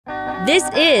This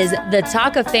is the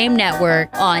Talk of Fame Network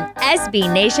on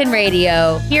SB Nation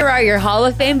Radio. Here are your Hall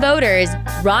of Fame voters,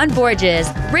 Ron Borges,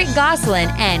 Rick Gosselin,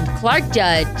 and Clark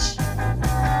Judge.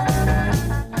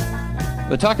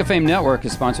 The Talk of Fame Network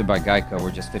is sponsored by Geico,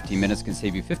 where just 15 minutes can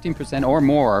save you 15% or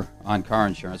more on car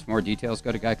insurance. For more details,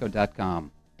 go to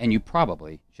geico.com. And you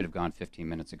probably should have gone 15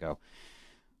 minutes ago.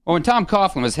 Well, when Tom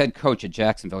Coughlin was head coach at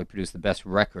Jacksonville, he produced the best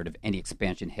record of any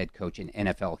expansion head coach in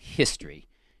NFL history.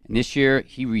 And this year,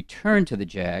 he returned to the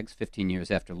Jags 15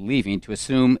 years after leaving to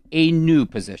assume a new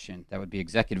position. That would be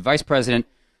Executive Vice President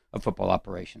of Football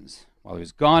Operations. While he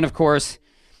was gone, of course,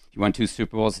 he won 2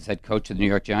 Super Bowls as head coach of the New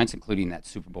York Giants, including that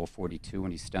Super Bowl 42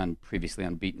 when he stunned previously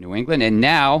unbeaten New England. And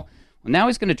now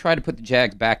he's going to try to put the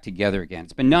Jags back together again.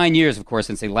 It's been 9 years, of course,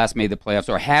 since they last made the playoffs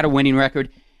or had a winning record.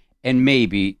 And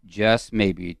maybe, just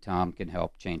maybe, Tom can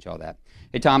help change all that.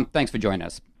 Hey, Tom, thanks for joining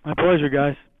us. My pleasure,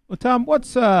 guys. Well, Tom,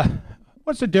 what's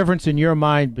the difference in your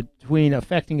mind between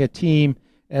affecting a team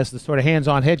as the sort of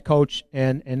hands-on head coach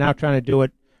and now trying to do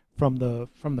it from the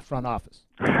front office?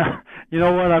 You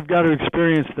know what? I've got to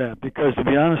experience that because, to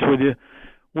be honest with you,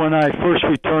 when I first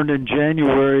returned in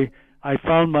January, I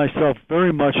found myself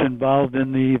very much involved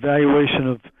in the evaluation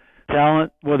of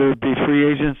talent, whether it be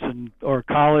free agents or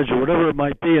college or whatever it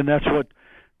might be, and that's what,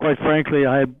 quite frankly,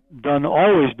 I've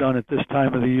always done at this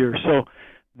time of the year. So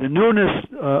the newness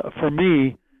for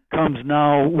me comes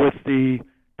now with the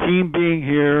team being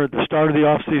here, the start of the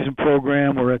off-season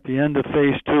program. We're at the end of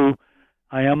phase 2.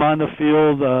 I am on the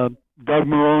field. Doug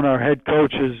Marrone, our head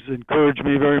coach, has encouraged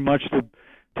me very much to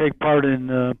take part in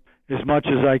as much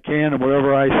as I can and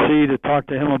whatever I see to talk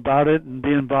to him about it and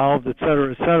be involved, et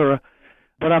cetera, et cetera.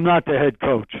 But I'm not the head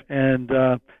coach, and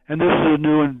this is a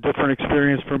new and different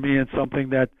experience for me and something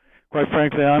that, quite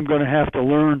frankly, I'm going to have to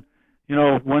learn,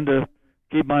 when to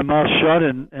keep my mouth shut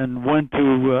and when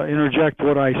to interject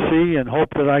what I see and hope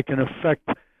that I can affect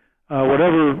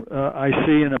whatever I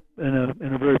see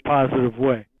in a very positive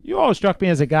way. You always struck me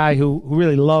as a guy who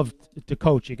really loved to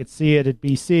coach. You could see it at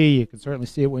BC. You could certainly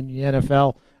see it when you're in the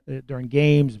NFL during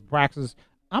games and practices.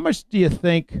 How much do you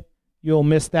think you'll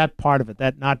miss that part of it,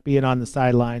 that not being on the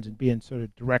sidelines and being sort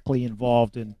of directly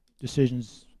involved in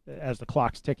decisions as the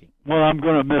clock's ticking? Well, I'm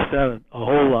going to miss that a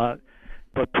whole lot.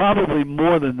 But probably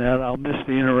more than that, I'll miss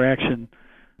the interaction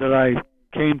that I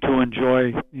came to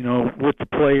enjoy, with the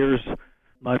players,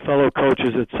 my fellow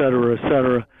coaches, et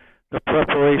cetera, the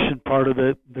preparation part of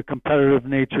it, the competitive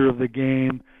nature of the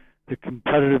game, the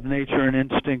competitive nature and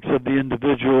instincts of the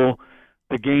individual,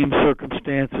 the game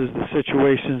circumstances, the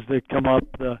situations that come up,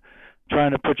 the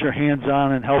trying to put your hands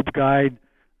on and help guide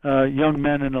young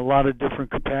men in a lot of different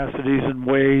capacities and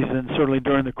ways, and certainly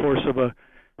during the course of a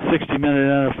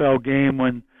 60-minute NFL game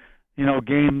when,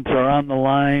 games are on the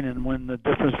line and when the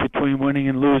difference between winning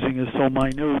and losing is so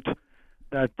minute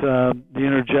that the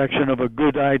interjection of a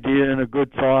good idea and a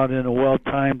good thought and a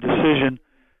well-timed decision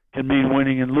can mean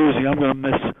winning and losing. I'm going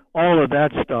to miss all of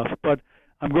that stuff, but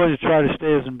I'm going to try to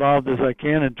stay as involved as I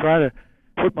can and try to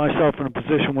put myself in a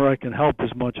position where I can help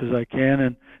as much as I can.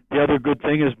 And the other good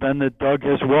thing has been that Doug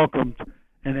has welcomed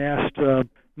and asked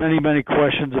many, many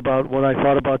questions about what I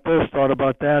thought about this, thought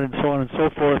about that, and so on and so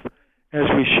forth as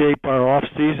we shape our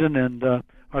off-season and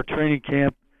our training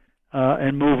camp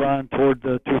and move on toward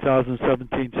the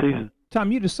 2017 season.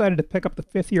 Tom, you decided to pick up the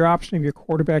 5th-year option of your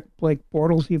quarterback, Blake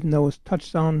Bortles, even though his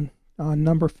touchdown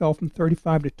number fell from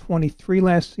 35 to 23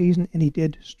 last season, and he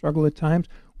did struggle at times.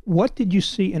 What did you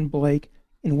see in Blake,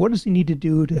 and what does he need to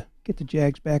do to get the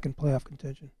Jags back in playoff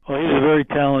contention? Well, he's a very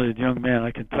talented young man,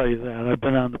 I can tell you that. I've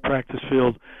been on the practice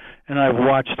field, and I've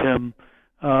watched him,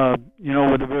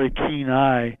 with a very keen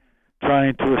eye,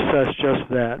 trying to assess just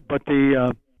that. But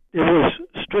it was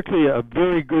strictly a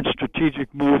very good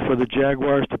strategic move for the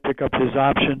Jaguars to pick up his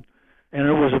option, and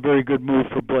it was a very good move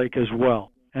for Blake as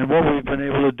well. And what we've been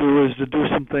able to do is to do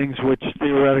some things which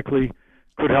theoretically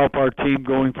could help our team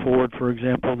going forward. For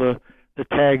example, the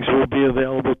tags will be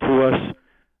available to us,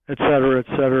 et cetera,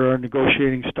 our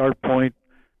negotiating start point,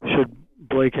 should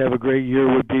Blake have a great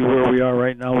year, would be where we are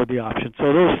right now with the option.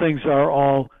 So those things are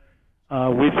all,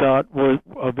 we thought, were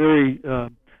a very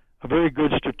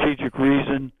good strategic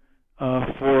reason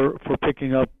for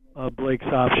picking up Blake's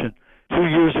option. 2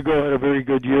 years ago had a very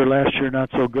good year. Last year, not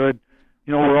so good.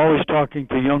 We're always talking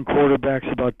to young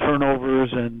quarterbacks about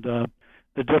turnovers, and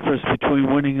the difference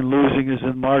between winning and losing is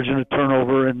in margin of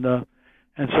turnover, and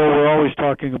so we're always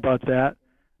talking about that.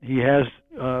 He has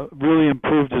really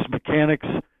improved his mechanics.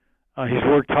 He's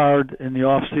worked hard in the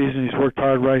off season. He's worked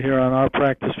hard right here on our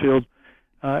practice field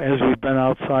as we've been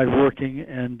outside working,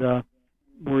 and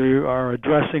we are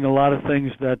addressing a lot of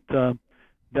things that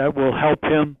will help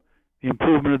him the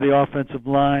improvement of the offensive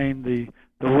line,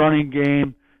 the running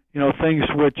game, things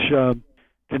which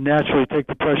can naturally take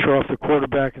the pressure off the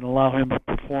quarterback and allow him to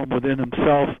perform within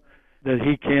himself, that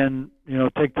he can,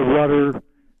 take the rudder,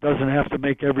 doesn't have to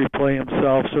make every play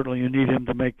himself. Certainly you need him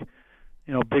to make,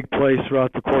 big plays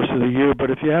throughout the course of the year.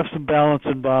 But if you have some balance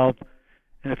involved,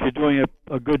 and if you're doing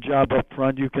a good job up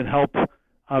front, you can help,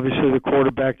 obviously, the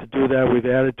quarterback to do that. We've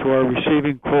added to our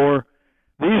receiving core.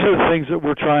 These are the things that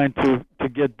we're trying to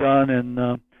get done, and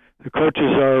the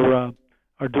coaches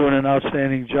are doing an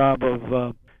outstanding job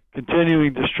of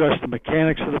continuing to stress the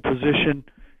mechanics of the position,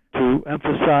 to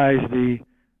emphasize the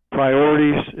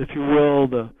priorities, if you will,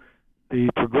 the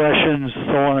progressions,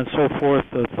 so on and so forth,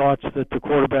 the thoughts that the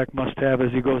quarterback must have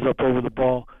as he goes up over the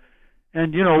ball.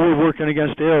 And, we're working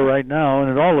against Yale right now, and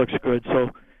it all looks good, so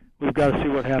we've got to see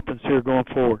what happens here going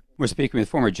forward. We're speaking with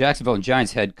former Jacksonville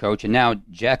Giants head coach and now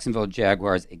Jacksonville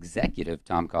Jaguars executive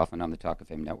Tom Coughlin on the Talk of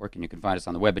Fame Network, and you can find us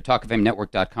on the web at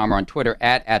talkoffamenetwork.com or on Twitter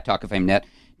at TalkOfFameNet.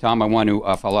 Tom, I want to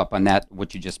follow up on that,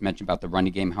 what you just mentioned about the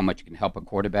running game, how much it can help a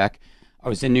quarterback. I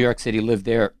was in New York City, lived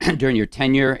there during your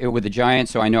tenure with the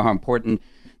Giants, so I know how important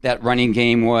that running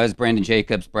game was. Brandon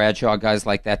Jacobs, Bradshaw, guys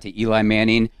like that, to Eli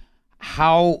Manning.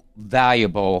 How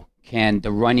valuable can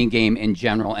the running game in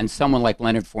general and someone like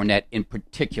Leonard Fournette in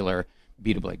particular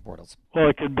be to Blake Bortles? Well,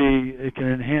 it can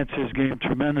enhance his game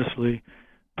tremendously,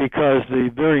 because the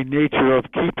very nature of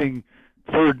keeping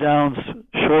third downs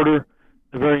shorter,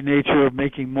 the very nature of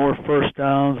making more first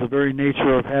downs, the very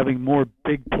nature of having more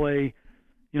big play,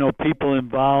 people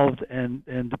involved and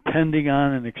depending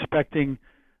on and expecting,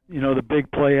 the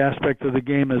big play aspect of the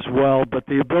game as well. But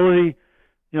the ability,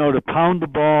 to pound the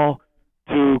ball,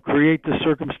 to create the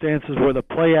circumstances where the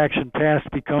play action pass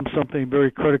becomes something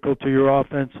very critical to your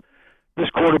offense. This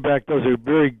quarterback does a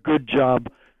very good job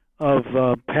of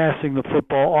passing the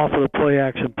football off of the play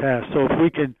action pass. So if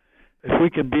we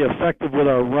can be effective with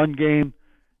our run game,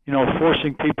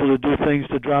 forcing people to do things,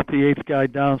 to drop the eighth guy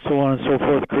down, so on and so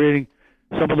forth, creating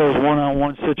some of those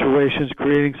one-on-one situations,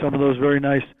 creating some of those very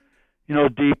nice,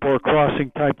 deep or crossing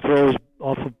type throws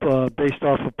based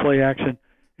off of play action,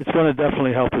 it's going to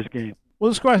definitely help his game.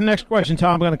 Well, next question,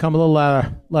 Tom, I'm going to come a little out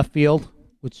of left field,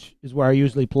 which is where I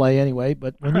usually play anyway.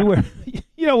 But when you were,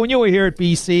 when you were here at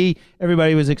BC,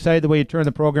 everybody was excited the way you turned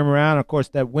the program around. Of course,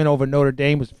 that win over Notre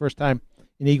Dame was the first time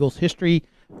in Eagles history.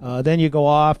 Then you go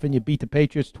off and you beat the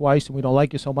Patriots twice, and we don't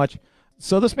like you so much.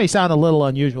 So this may sound a little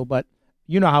unusual, but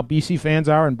you know how BC fans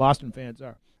are and Boston fans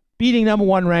are. Beating number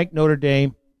 1 ranked Notre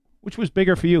Dame, which was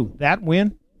bigger for you, that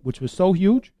win, which was so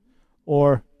huge,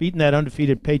 or beating that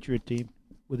undefeated Patriot team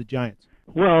with the Giants?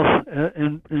 Well,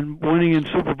 and winning in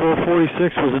Super Bowl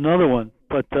 46 was another one,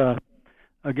 but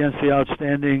against the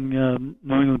outstanding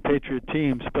New England Patriot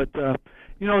teams. But,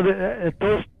 at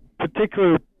those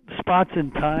particular spots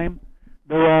in time,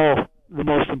 they're all the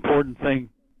most important thing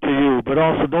to you. But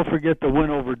also, don't forget the win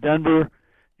over Denver,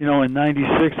 in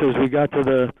 96 as we got to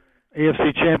the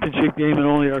AFC Championship game in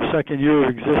only our second year of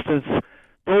existence.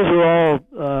 Those are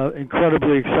all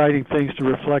incredibly exciting things to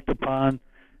reflect upon.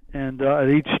 And at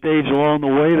each stage along the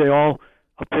way, they all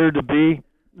appeared to be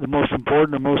the most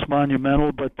important and most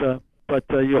monumental. But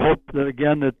you hope that,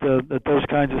 again, that those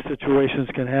kinds of situations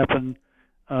can happen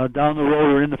down the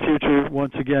road or in the future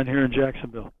once again here in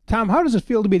Jacksonville. Tom, how does it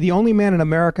feel to be the only man in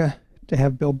America to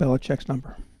have Bill Belichick's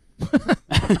number?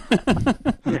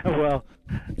 Yeah, well,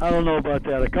 I don't know about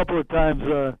that. A couple of times,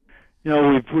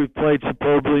 we've played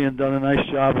superbly and done a nice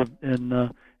job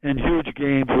in huge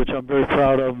games, which I'm very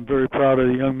proud of. I'm very proud of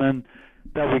the young men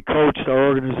that we coached, our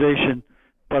organization.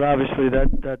 But obviously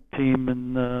that team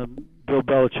and Bill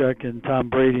Belichick and Tom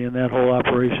Brady and that whole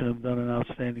operation have done an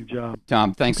outstanding job.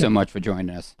 Tom, thanks so much for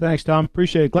joining us. Thanks, Tom.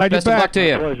 Appreciate it. Glad Best you're of back. luck to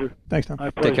you. My pleasure. Thanks, Tom.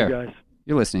 My pleasure, Take care. guys.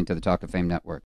 You're listening to the Talk of Fame Network.